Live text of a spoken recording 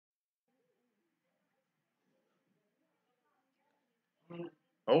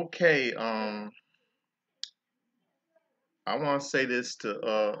Okay, I want to say this to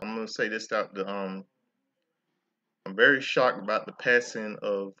I'm gonna say this out the I'm very shocked about the passing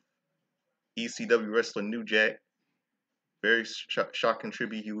of ECW wrestler New Jack. Very shocking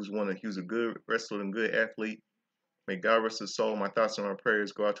tribute. He was a good wrestler and good athlete. May God rest his soul. My thoughts and my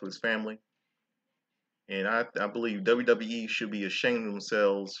prayers go out to his family. And I believe WWE should be ashamed of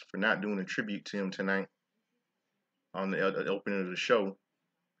themselves for not doing a tribute to him tonight on the opening of the show,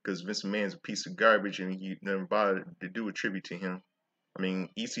 because Vince McMahon's a piece of garbage and he never bothered to do a tribute to him. I mean,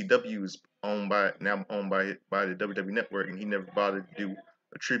 ECW is owned by the WWE Network, and he never bothered to do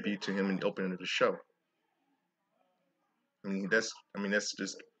a tribute to him in the opening of the show. I mean that's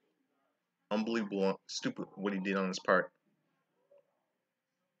just unbelievable, stupid what he did on his part.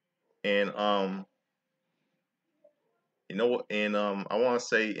 And you know what? And I want to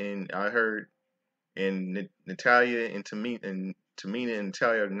say, and I heard, and Natalia and Tamina and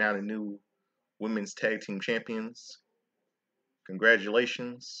Natalia are now the new women's tag team champions.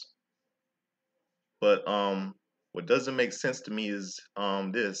 Congratulations. But what doesn't make sense to me is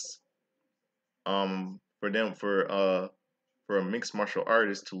this for a mixed martial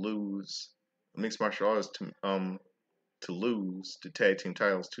artist to lose, a mixed martial artist to lose the tag team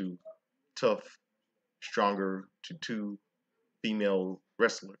titles to tough, stronger to two female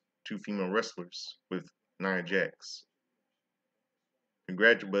wrestlers with Nia Jax.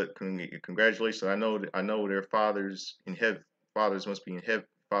 Congratulations! I know their fathers in heaven. Fathers must be in heaven.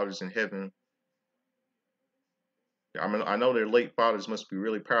 Fathers in heaven. I know their late fathers must be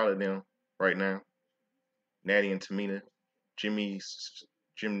really proud of them right now. Nattie and Tamina, Jimmy,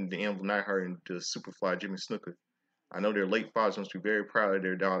 Jim the Anvil Neidhart, and the Superfly Jimmy Snooker. I know their late fathers must be very proud of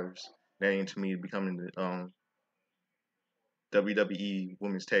their daughters, Nattie and Tamina becoming the WWE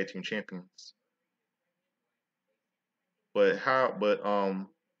Women's Tag Team Champions. But how?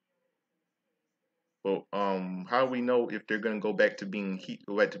 How do we know if they're gonna go back to being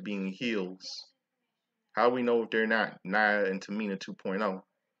heels? How do we know if they're not Nia and Tamina 2.0?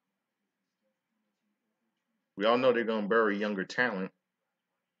 We all know they're gonna bury younger talent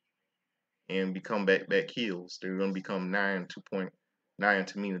and become back heels. They're gonna become Nia and Tamina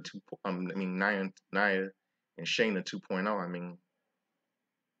I mean Nia and Shayna 2.0. I mean,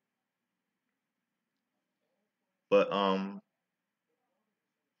 but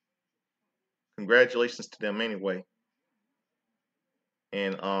congratulations to them anyway.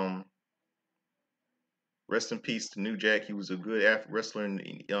 And rest in peace to New Jack. He was a good wrestler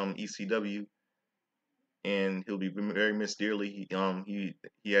in ECW, and he'll be very missed dearly. He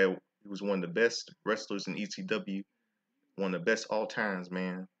was one of the best wrestlers in ECW, one of the best all times,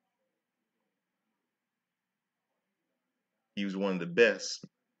 man. He was one of the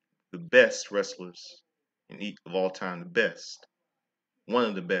best wrestlers of all time, the best, one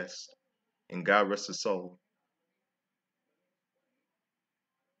of the best. And God rest his soul.